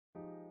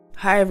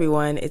Hi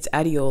everyone, it's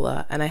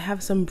Adeola, and I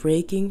have some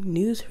breaking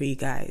news for you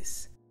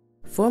guys.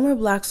 Former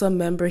Blackswan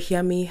member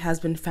Hyemi has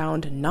been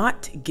found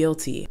not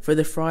guilty for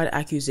the fraud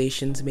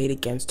accusations made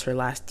against her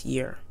last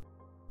year.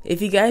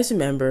 If you guys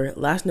remember,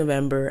 last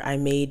November I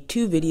made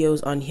 2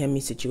 videos on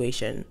Hyemi's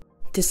situation.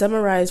 To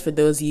summarize for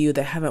those of you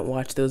that haven't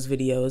watched those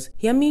videos,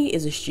 Hyemi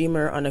is a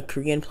streamer on a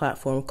Korean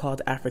platform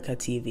called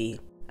AfreecaTV.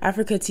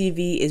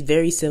 AfreecaTV is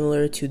very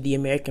similar to the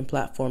American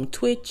platform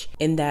Twitch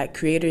in that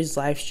creators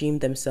live stream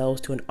themselves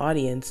to an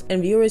audience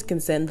and viewers can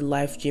send the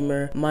live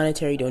streamer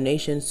monetary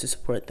donations to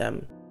support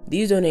them.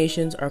 These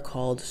donations are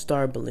called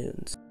star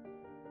balloons.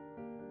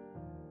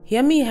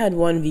 Hyemi had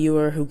one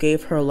viewer who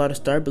gave her a lot of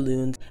star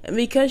balloons, and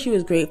because she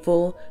was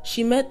grateful,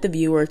 she met the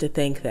viewer to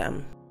thank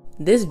them.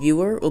 This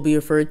viewer will be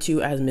referred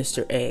to as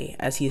Mr. A,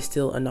 as he is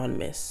still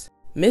anonymous.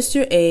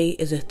 Mr. A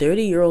is a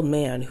 30-year-old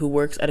man who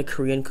works at a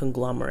Korean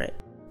conglomerate.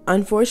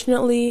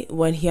 Unfortunately,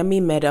 when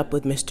Hyemi met up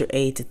with Mr.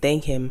 A to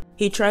thank him,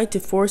 he tried to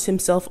force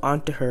himself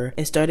onto her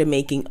and started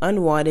making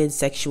unwanted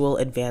sexual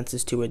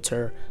advances towards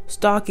her,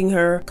 stalking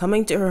her,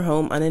 coming to her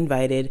home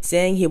uninvited,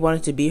 saying he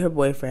wanted to be her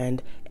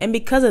boyfriend, and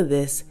because of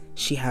this,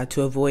 she had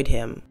to avoid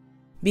him.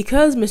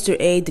 Because Mr.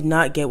 A did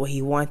not get what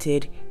he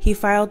wanted, he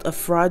filed a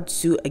fraud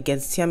suit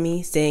against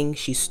Hyemi saying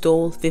she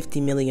stole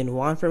 50 million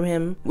won from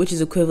him, which is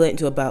equivalent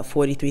to about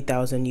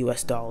 43,000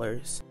 US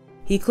dollars.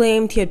 He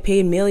claimed he had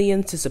paid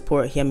millions to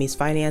support Hyemi's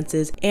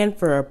finances and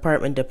for her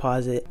apartment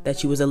deposit that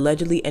she was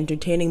allegedly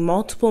entertaining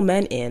multiple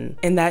men in,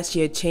 and that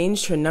she had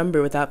changed her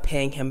number without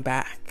paying him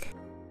back.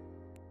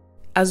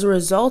 As a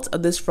result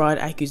of this fraud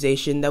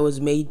accusation that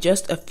was made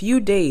just a few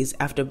days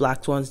after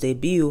Blackswan's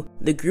debut,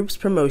 the group's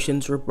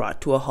promotions were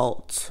brought to a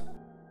halt.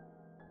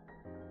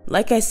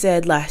 Like I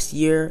said last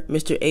year,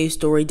 Mr. A's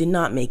story did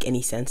not make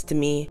any sense to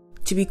me.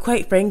 To be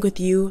quite frank with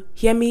you,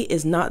 Hyemi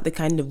is not the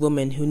kind of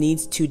woman who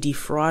needs to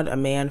defraud a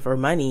man for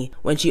money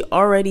when she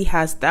already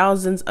has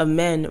thousands of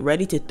men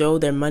ready to throw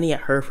their money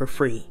at her for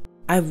free.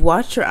 I've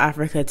watched her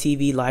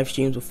AfreecaTV live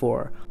streams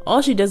before.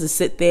 All she does is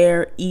sit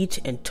there, eat,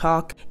 and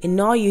talk, and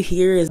all you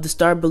hear is the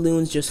star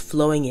balloons just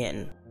flowing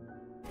in.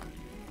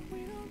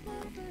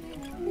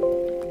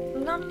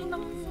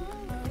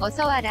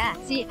 어서 와라.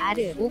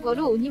 Over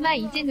오니마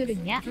이제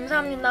누르냐?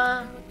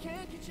 감사합니다.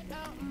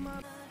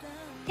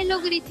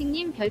 헬로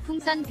그리팅님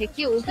별풍선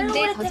 100개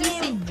 5근데 더 줄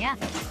수 있냐?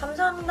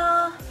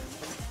 감사합니다.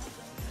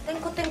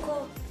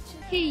 땡코.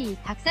 헤이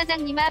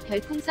박사장님아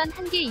별풍선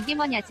 1개 이게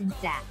뭐냐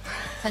진짜.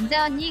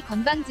 전자언니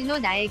건방진호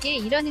나에게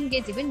이러는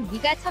게 집은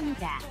네가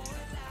첨이다.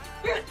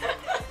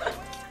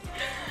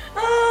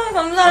 아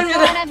감사합니다.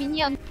 어서와라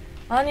미니언.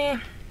 아니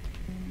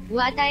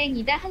우와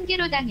다행이다 한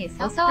개로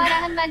당해서.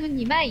 어서와라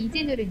한만훈님아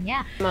이제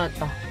누르냐?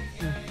 맞다.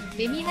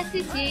 매미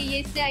하트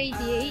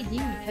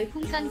GASIDA님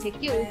별풍선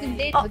 100개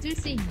 5근데 더 줄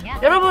수 있냐?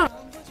 여러분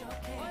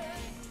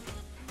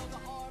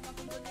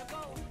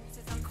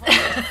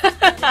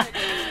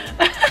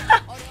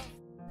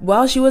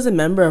While she was a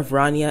member of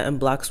Rania and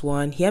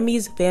Blackswan,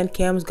 Hyemi's fan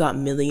cams got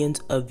millions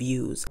of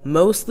views,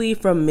 mostly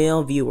from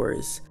male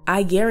viewers.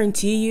 I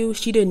guarantee you,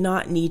 she did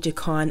not need to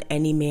con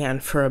any man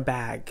for a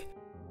bag.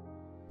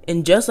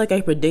 And just like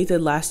I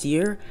predicted last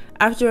year,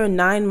 after a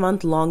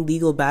 9-month-long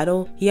legal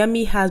battle,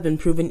 Hyemi has been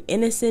proven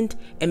innocent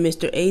and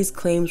Mr. A's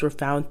claims were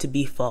found to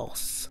be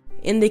false.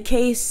 In the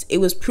case, it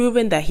was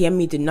proven that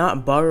Hyemi did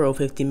not borrow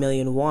 50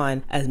 million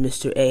won as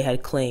Mr. A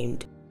had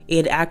claimed.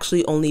 It had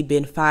actually only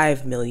been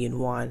 5 million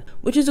won,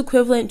 which is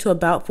equivalent to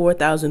about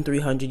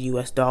 4,300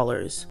 US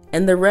dollars.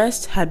 And the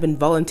rest had been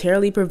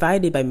voluntarily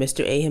provided by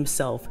Mr. A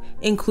himself,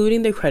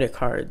 including the credit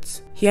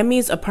cards.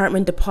 Hyemi's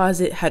apartment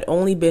deposit had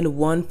only been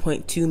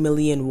 1.2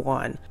 million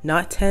won,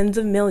 not tens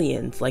of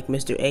millions like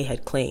Mr. A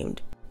had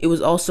claimed. It was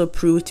also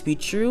proved to be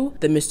true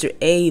that Mr.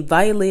 A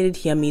violated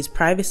Hyemi's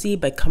privacy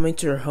by coming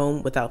to her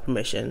home without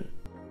permission.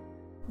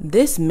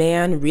 This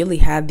man really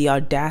had the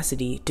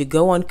audacity to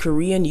go on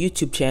Korean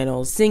YouTube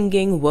channels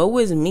singing "Woe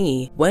is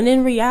me" when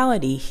in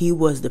reality he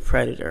was the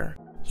predator.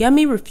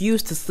 Hyemi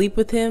refused to sleep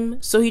with him,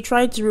 so he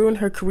tried to ruin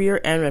her career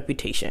and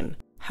reputation.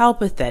 How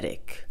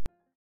pathetic.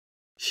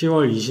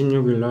 10월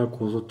 26일 날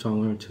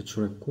고소장을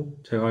제출했고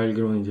제가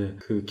알기로는 이제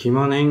그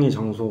기만 행위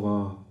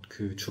장소가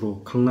그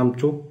주로 강남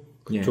쪽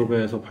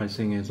그쪽에서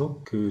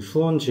발생해서 그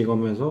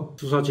수원지검에서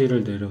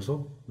수사지를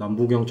내려서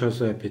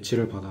남부경찰서에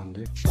배치를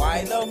받았는데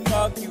Why the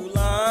fuck you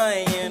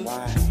lying?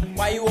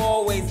 Why you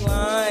always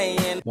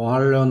lying? 뭐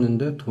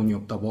하려는데 돈이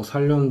없다, 뭐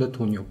살려는데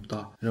돈이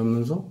없다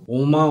이러면서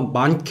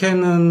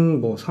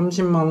많게는 뭐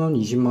 30만원,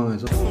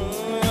 20만원에서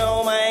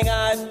Oh my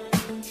god,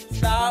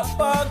 stop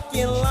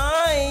fucking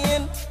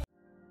lying.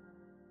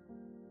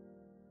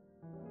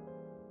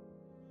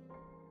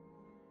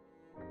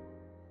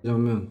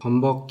 왜냐면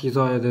반박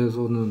기사에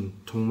대해서는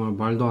정말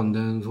말도 안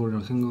되는 소리라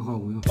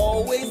생각하고요.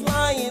 Always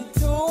lying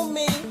to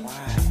me.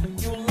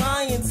 You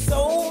lying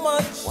so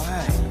much.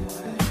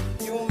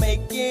 You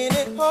making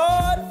it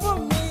hard for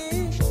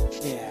me.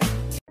 Yeah.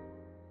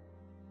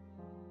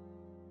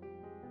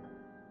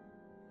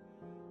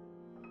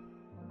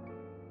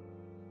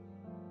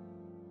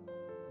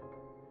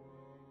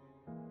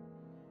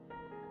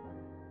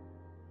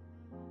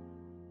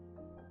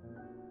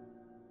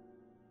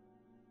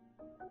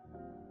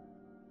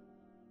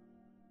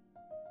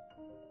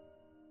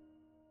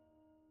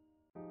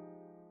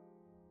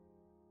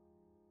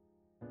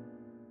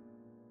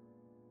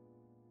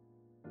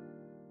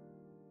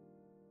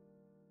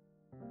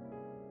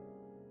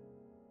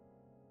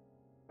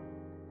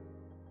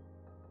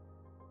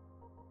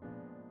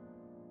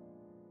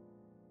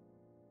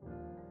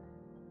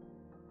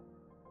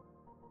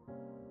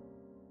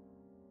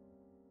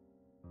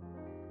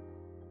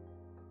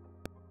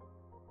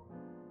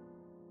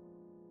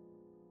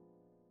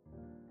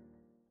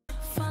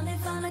 Finally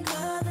found a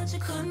girl that you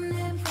couldn't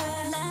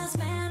impress. Last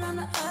man on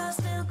the earth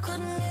still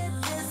couldn't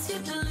get this.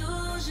 You're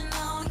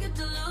delusional, you're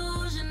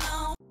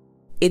delusional.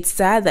 It's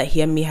sad that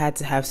Hyemi had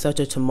to have such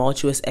a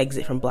tumultuous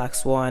exit from Black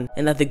Swan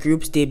and that the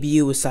group's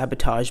debut was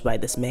sabotaged by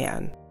this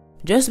man.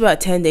 Just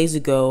about 10 days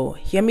ago,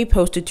 Hyemi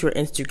posted to her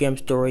Instagram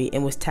story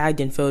and was tagged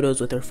in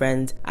photos with her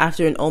friends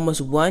after an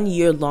almost 1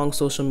 year long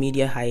social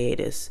media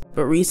hiatus,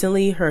 but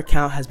recently her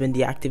account has been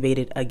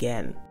deactivated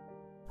again.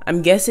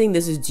 I'm guessing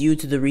this is due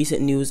to the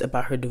recent news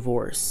about her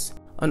divorce.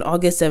 On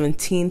August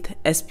 17th,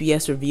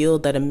 SBS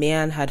revealed that a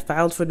man had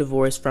filed for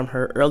divorce from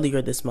her earlier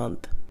this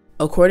month.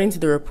 According to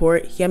the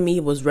report,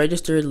 Hyemi was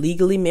registered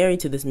legally married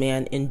to this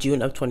man in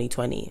June of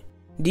 2020.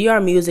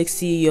 DR Music's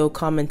CEO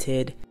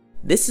commented,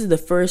 "This is the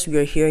first we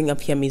are hearing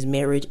of Hyemi's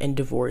marriage and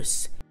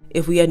divorce.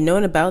 If we had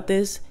known about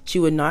this, she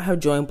would not have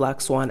joined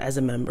Black Swan as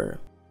a member."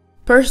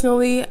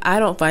 Personally, I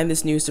don't find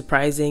this news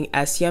surprising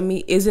as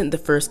Hyemi isn't the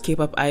first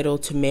K-pop idol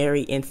to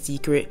marry in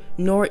secret,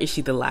 nor is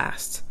she the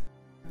last.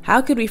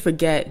 How could we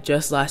forget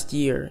just last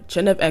year,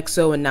 Chen of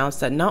EXO announced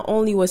that not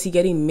only was he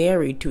getting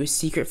married to his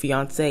secret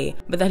fiancée,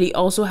 but that he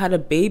also had a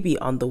baby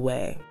on the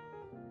way.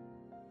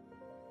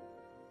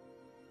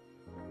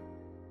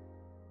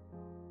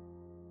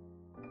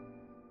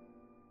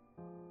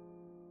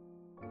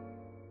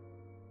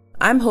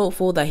 I'm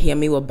hopeful that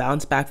Hyemi will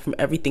bounce back from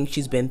everything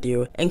she's been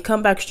through and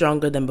come back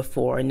stronger than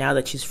before now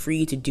that she's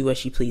free to do as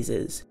she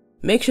pleases.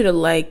 Make sure to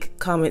like,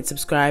 comment,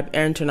 subscribe,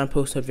 and turn on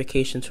post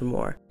notifications for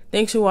more.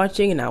 Thanks for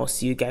watching, and I will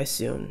see you guys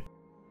soon.